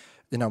 And,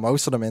 you know,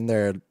 most of them in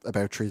there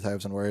about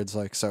 3,000 words.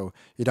 Like, so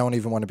you don't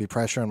even want to be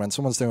pressuring when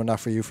someone's doing that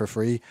for you for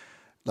free.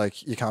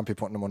 Like, you can't be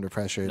putting them under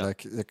pressure. No.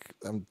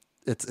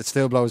 It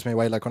still blows me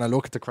away. Like, when I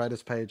look at the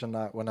credits page and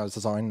that, when I was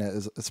designing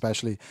it,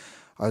 especially,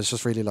 I was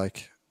just really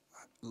like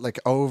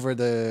over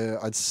the,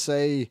 I'd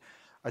say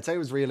it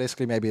was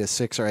realistically maybe a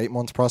 6 or 8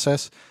 month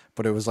process,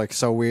 but it was like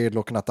so weird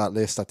looking at that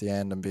list at the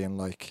end and being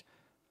like,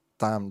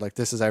 damn, like,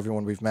 this is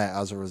everyone we've met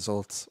as a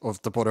result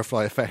of the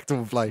butterfly effect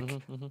of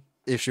like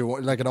issue.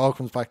 Like, it all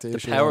comes back to the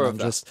issue power one of and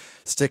that. just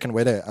sticking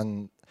with it.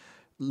 And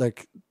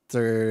like,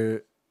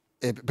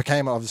 it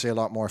became obviously a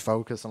lot more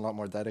focused and a lot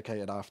more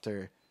dedicated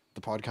after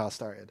the podcast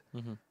started.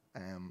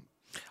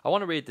 I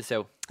want to read this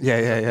out.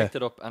 I picked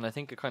it up, and I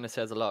think it kind of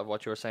says a lot of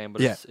what you were saying,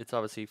 but it's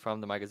obviously from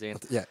the magazine.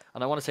 Yeah.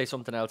 And I want to say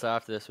something else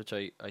after this, which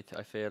I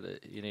feel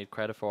you need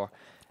credit for.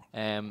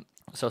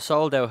 So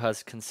SouldDoubt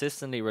has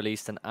consistently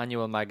released an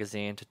annual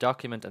magazine to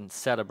document and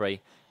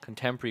celebrate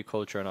contemporary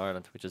culture in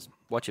Ireland, which is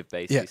what you've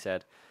basically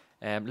said.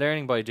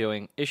 Learning by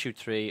doing, issue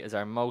 3 is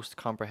our most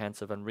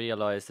comprehensive and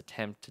realised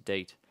attempt to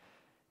date.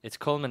 It's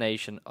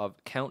culmination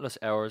of countless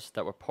hours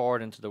that were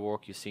poured into the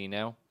work you see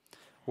now.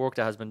 Work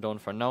that has been done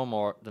for no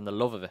more than the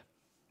love of it.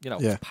 You know,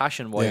 it's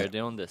passion why you're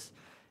doing this.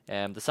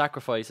 The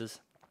sacrifices,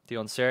 the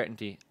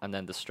uncertainty, and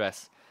then the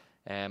stress.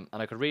 And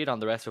I could read on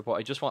the rest of it, but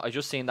I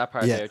just seen that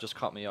part there, just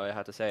caught me eye, I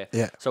had to say it.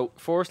 Yeah. So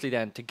firstly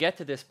then, to get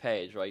to this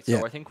page, right?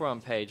 So I think we're on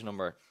page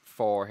number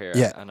 4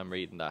 here, and I'm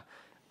reading that.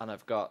 And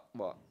I've got,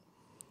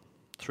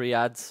 3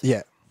 ads?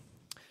 Yeah.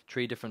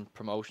 3 different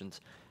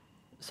promotions.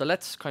 So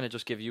let's kind of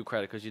just give you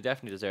credit, because you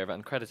definitely deserve it,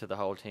 and credit to the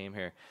whole team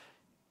here.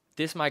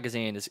 This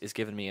magazine is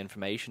giving me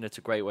information. It's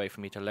a great way for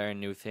me to learn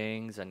new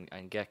things and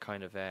get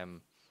kind of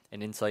an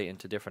insight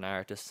into different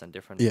artists and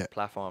different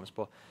platforms.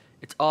 But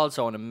it's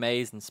also an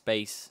amazing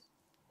space,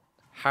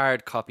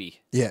 hard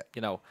copy, you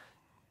know,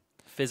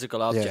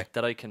 physical object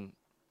that I can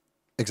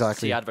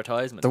see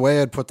advertisement. The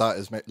way I'd put that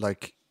is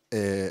like,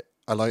 I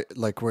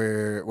like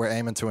we're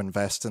aiming to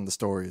invest in the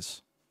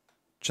stories.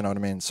 Do you know what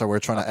I mean? So we're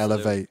trying to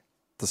elevate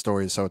the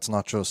stories, so it's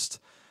not just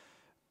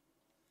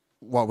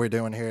what we're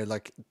doing here.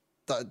 Like,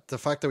 the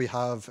fact that we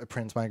have a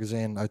print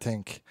magazine, I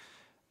think,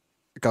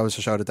 goes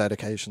to show the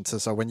dedication to.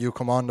 So when you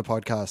come on the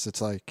podcast,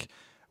 it's like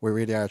we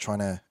really are trying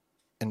to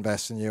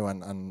invest in you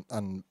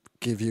and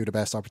give you the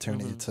best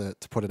opportunity to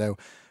put it out.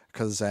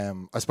 Because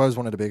I suppose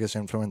one of the biggest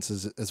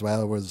influences as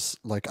well was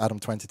like Adam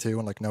 22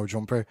 and like No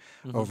Jumper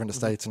over in the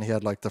States, and he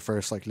had like the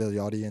first like Lil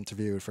Yachty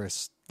interview,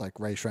 first like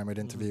Ray Shremmerd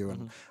interview,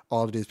 and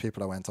all of these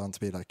people that went on to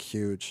be like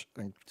huge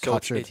and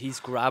captured.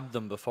 He's grabbed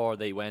them before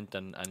they went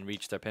and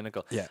reached their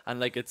pinnacle. Yeah. And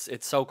like it's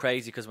so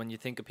crazy, because when you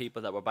think of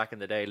people that were back in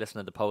the day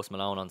listening to Post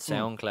Malone on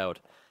SoundCloud,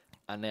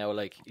 and now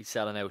like he's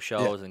selling out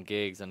shows and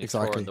gigs and he's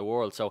touring the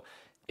world. So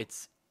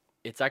it's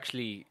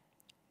actually,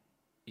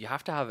 you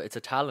have to have, it's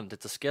a talent,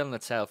 it's a skill in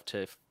itself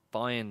to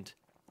find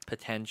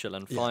potential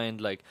and find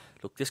like,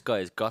 look, this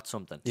guy's got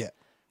something. Yeah.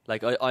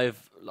 Like I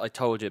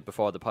told you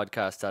before the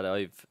podcast that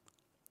I've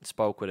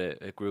spoke with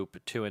a group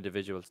of 2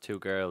 individuals, 2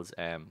 girls,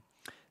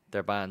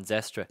 their band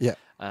Zestra. Yeah.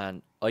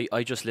 And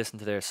I just listened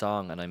to their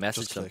song and I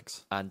messaged them,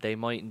 and they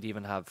mightn't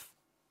even have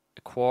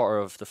a quarter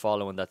of the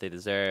following that they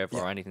deserve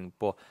or anything,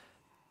 but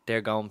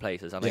they're going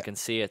places and I can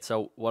see it.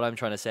 So what I'm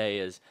trying to say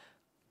is,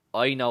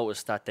 I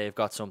noticed that they've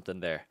got something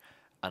there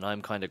and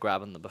I'm kind of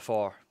grabbing them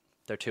before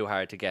they're too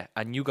hard to get.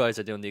 And you guys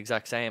are doing the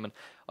exact same. And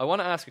I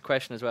want to ask a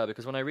question as well,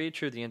 because when I read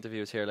through the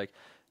interviews here, like,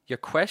 your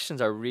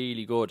questions are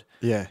really good.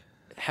 Yeah.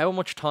 How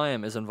much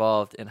time is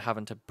involved in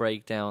having to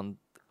break down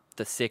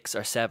the 6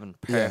 or 7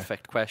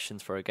 perfect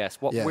questions for a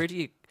guest? Where do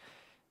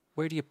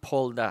you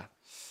pull that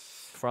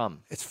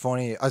from? It's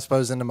funny, I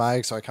suppose, in the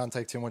mag, so I can't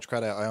take too much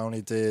credit. I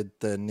only did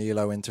the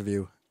Nilo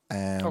interview.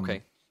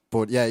 Okay.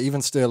 But yeah,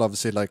 even still,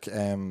 obviously, like,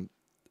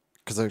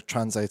 because it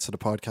translates to the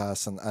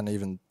podcast and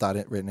even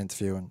that written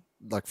interview, and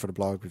like for the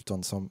blog, we've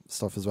done some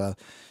stuff as well.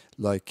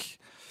 Like,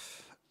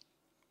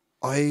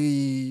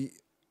 I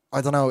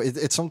don't know.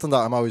 It's something that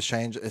I'm always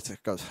changing.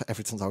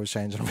 Everything's always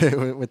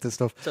changing with this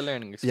stuff. It's a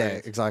learning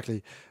experience. Yeah,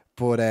 exactly.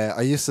 But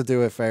I used to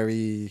do it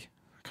very,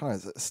 kind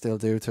of still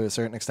do to a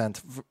certain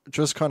extent,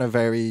 just kind of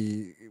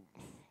very,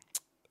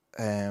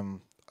 I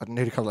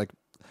need to call it like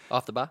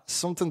off the bat.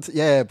 Something,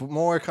 but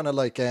more kind of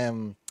like,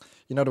 you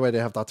know, the way they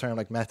have that term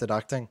like method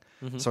acting.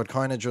 So I'd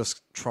kind of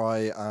just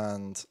try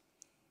and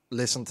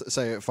listen to,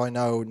 say, if I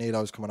know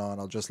Nilo's coming on,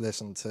 I'll just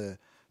listen to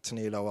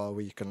Nilo all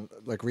week and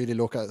like really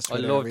look at his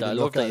Twitter, I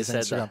love that you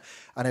said Instagram that.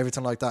 and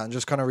everything like that, and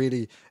just kind of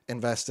really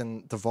invest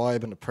in the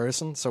vibe and the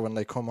person, so when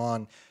they come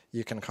on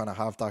you can kind of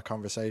have that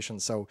conversation.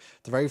 So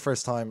the very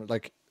first time,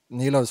 like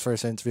Nilo's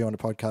first interview on the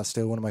podcast,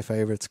 still one of my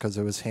favorites, because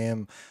it was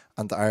him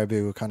and the Arbu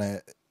who kind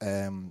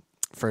of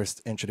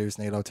first introduced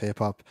Nilo to hip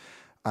hop.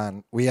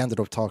 And we ended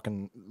up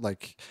talking,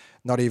 like,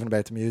 not even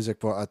about the music,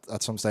 but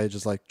at some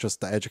stages, like,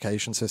 just the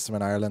education system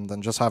in Ireland,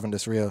 and just having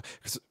this real,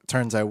 because it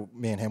turns out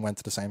me and him went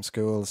to the same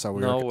school, so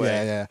we were,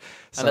 yeah.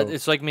 So, and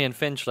it's like me and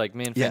Finch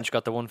Finch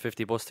got the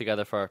 150 bus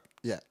together for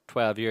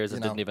 12 years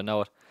and didn't even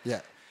know it.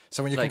 Yeah.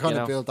 So when you can kind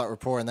of build that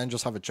rapport and then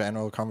just have a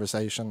general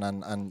conversation,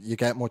 and you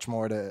get much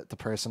more the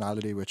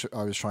personality, which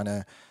I was trying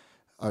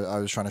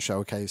to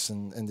showcase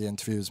in the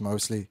interviews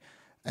mostly.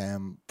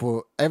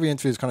 But every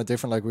interview is kind of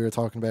different, like we were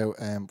talking about.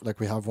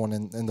 Like we have one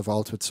in the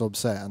vault with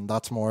Subset, and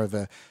that's more of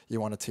a, you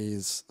want to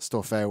tease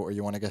stuff out or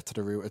you want to get to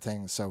the root of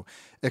things. So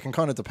it can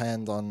kind of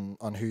depend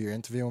on who you're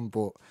interviewing,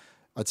 but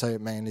I'd say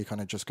it mainly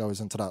kind of just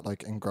goes into that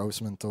like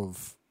engrossment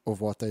of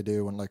what they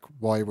do and like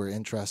why we're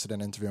interested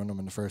in interviewing them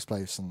in the first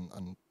place, and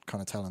kind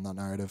of telling that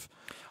narrative.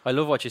 I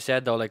love what you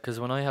said though, like, because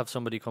when I have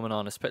somebody coming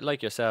on,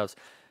 like yourselves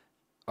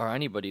or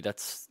anybody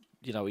that's,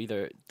 you know,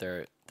 either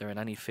they're in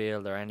any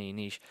field or any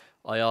niche,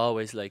 I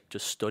always like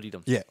just study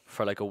them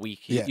for like a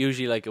week.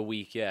 Usually like a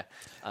week,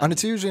 and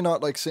it's usually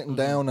not like sitting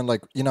down and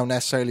like, you know,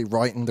 necessarily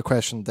writing the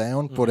question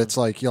down, but it's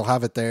like you'll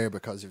have it there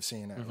because you've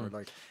seen it. Or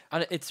like,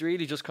 and it's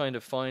really just kind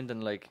of finding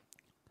like,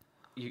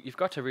 you've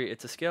got to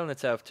it's a skill in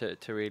itself to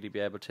really be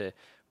able to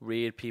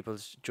read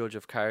people's judge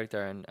of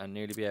character and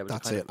nearly be able to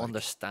kind of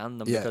understand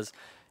them, because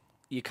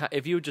you can't,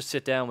 if you just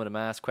sit down with them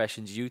and ask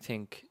questions you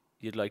think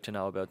you'd like to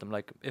know about them.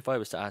 Like if I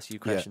was to ask you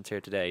questions here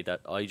today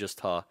that I just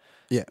thought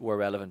were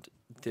relevant,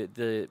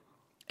 the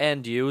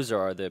end user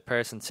or the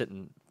person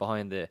sitting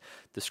behind the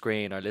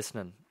screen or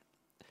listening,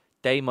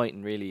 they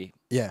mightn't really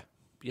you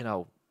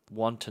know,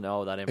 want to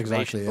know that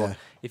information. Exactly, but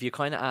if you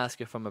kind of ask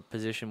it from a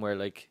position where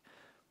like,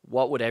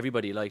 what would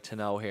everybody like to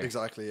know here?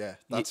 Exactly, yeah.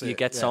 You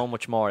get so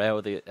much more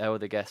out of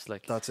the guest,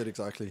 like. That's it,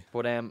 exactly.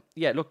 But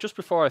look, just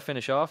before I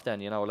finish off, then,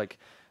 you know, like,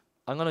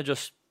 I'm gonna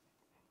just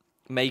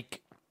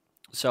make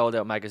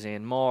SouldDoubt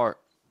magazine more,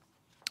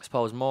 I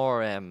suppose,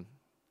 more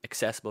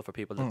accessible for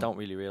people that don't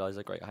really realize.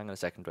 Like, right, hang on a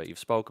second, right? You've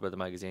spoke about the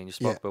magazine, you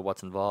spoke about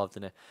what's involved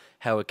in it,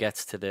 how it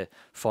gets to the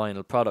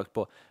final product,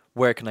 but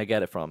where can I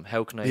get it from?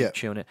 How can I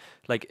tune it?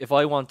 Like, if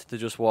I wanted to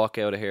just walk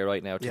out of here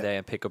right now today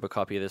and pick up a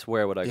copy of this,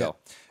 where would I go?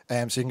 So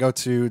you can go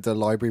to the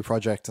Library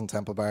Project in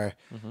Temple Bar.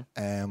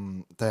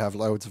 They have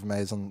loads of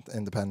amazing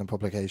independent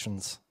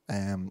publications,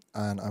 and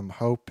I'm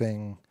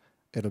hoping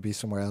it'll be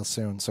somewhere else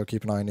soon. So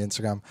keep an eye on the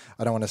Instagram.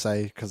 I don't want to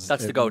say because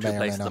that's the go-to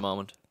place at the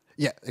moment.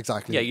 Yeah,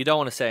 exactly. Yeah, you don't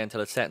want to say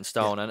until it's set in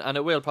stone, and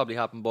it will probably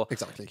happen. But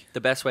exactly, the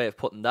best way of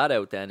putting that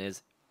out then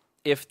is,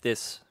 if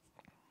this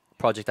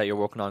project that you're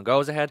working on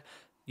goes ahead,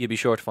 you'll be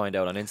sure to find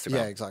out on Instagram.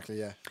 Yeah, exactly,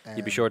 yeah.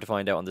 You'll be sure to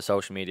find out on the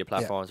social media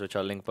platforms, which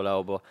I'll link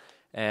below. But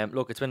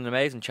look, it's been an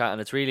amazing chat,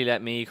 and it's really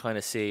let me kind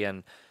of see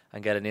and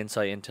get an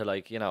insight into,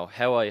 like, you know,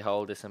 how I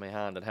hold this in my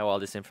hand and how all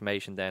this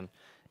information then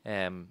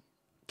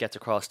gets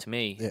across to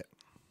me. Yeah.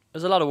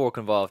 There's a lot of work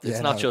involved. It's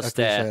not just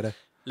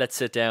let's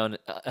sit down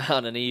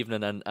on an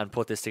evening and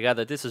put this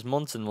together. This is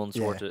months and months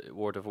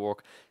worth of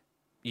work.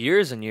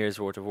 Years and years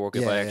worth of work,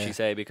 if I actually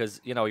say, because,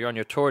 you know, you're on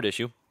your third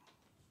issue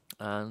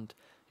and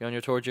you're on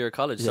your third year of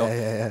college, so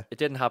it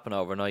didn't happen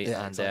overnight.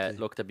 And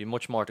look, there'll be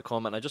much more to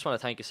come. And I just want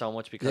to thank you so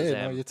much, because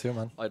you too,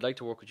 man. I'd like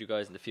to work with you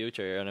guys in the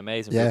future. You're an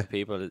amazing group of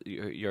people.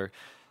 You're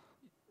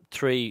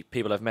three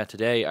people I've met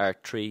today are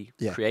three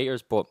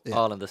creators, but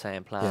all on the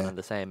same plan and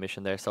the same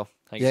mission there. So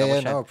thank you so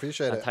much. Yeah, no,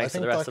 appreciate it. Thanks I think to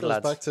the rest that of the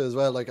goes lads. back to as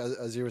well, like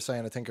as you were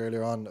saying, I think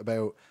earlier on,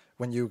 about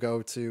when you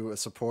go to a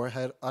support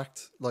head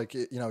act, like,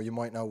 you know, you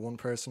might know one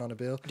person on a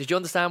bill. Did you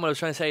understand what I was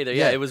trying to say there?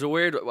 Yeah, it was a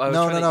weird.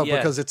 No,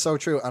 because it's so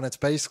true, and it's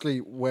basically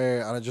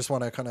where, and I just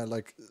want to kind of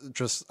like,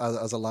 just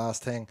as a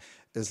last thing,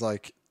 is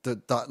like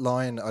that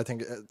line, I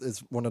think,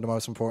 is one of the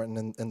most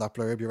important in that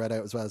blurb you read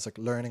out as well. It's like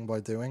learning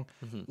by doing.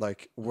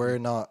 Like, we're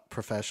not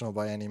professional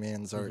by any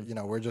means, or you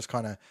know, we're just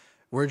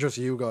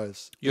you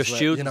guys. You're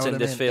students you know in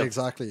this field.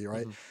 Exactly,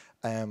 right?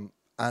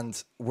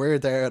 And we're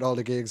there at all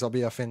the gigs. I'll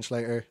be at Finch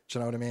later. Do you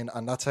know what I mean?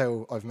 And that's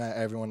how I've met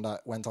everyone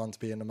that went on to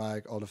be in the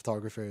mag, all the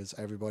photographers,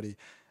 everybody.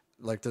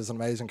 Like, there's an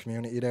amazing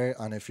community there.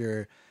 And if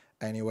you're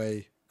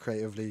anyway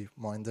creatively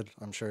minded,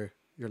 I'm sure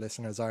your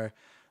listeners are,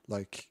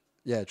 like,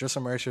 just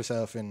immerse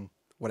yourself in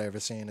whatever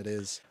scene it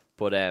is.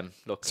 But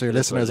look, so your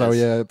listeners owe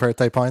you a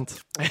birthday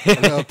pint, a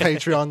little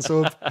Patreon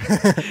sub.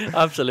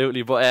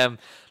 Absolutely. But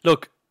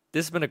look,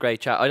 this has been a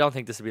great chat. I don't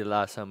think this will be the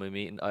last time we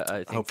meet.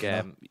 I think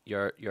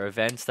your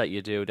events that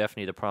you do,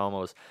 definitely the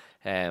promos,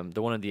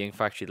 the one in the Ink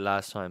Factory the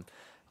last time,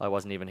 I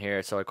wasn't even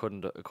here, so I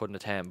couldn't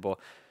attend. But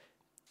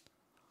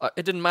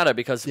it didn't matter,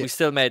 because we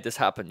still made this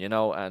happen, you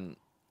know. And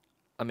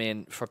I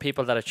mean, for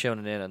people that are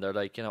tuning in and they're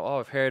like, you know, oh,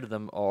 I've heard of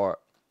them, or,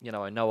 you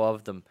know, I know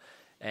of them,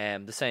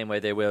 the same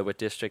way they will with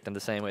District, and the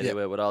same way they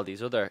will with all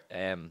these other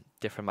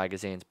different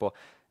magazines. But,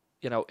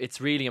 you know, it's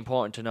really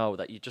important to know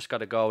that you just got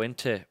to go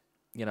into,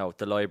 you know,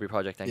 the Library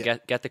Project and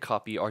get the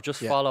copy, or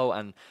just follow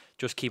and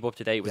just keep up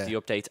to date with the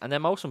updates. And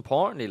then most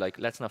importantly, like,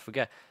 let's not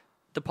forget,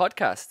 the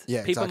podcast.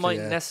 Yeah, People exactly,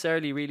 might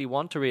necessarily really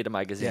want to read a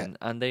magazine,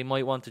 and they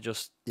might want to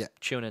just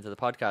tune into the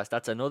podcast.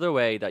 That's another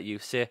way that you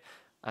sit,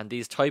 and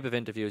these type of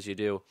interviews you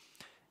do,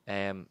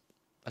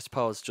 I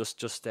suppose just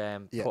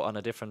put on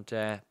a different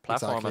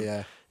platform.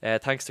 Exactly,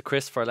 and thanks to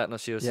Chris for letting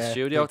us use the Yeah,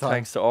 studio. big time.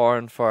 Thanks to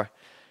Oren for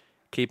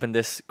keeping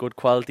this good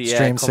quality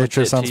Stream coming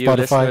Citrus to on you Spotify.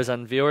 listeners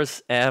and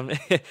viewers. And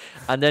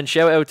then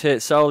shout out to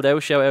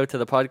SouldDoubt, shout out to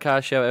the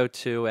podcast, shout out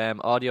to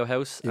Audio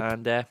House,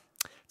 and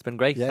it's been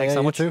great. Thanks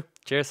so much. Too.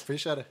 Cheers.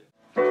 Appreciate it.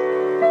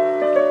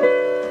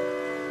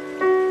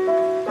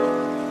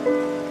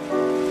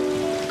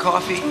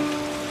 Coffee and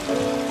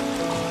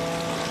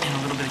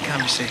a little bit of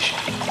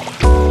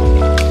conversation.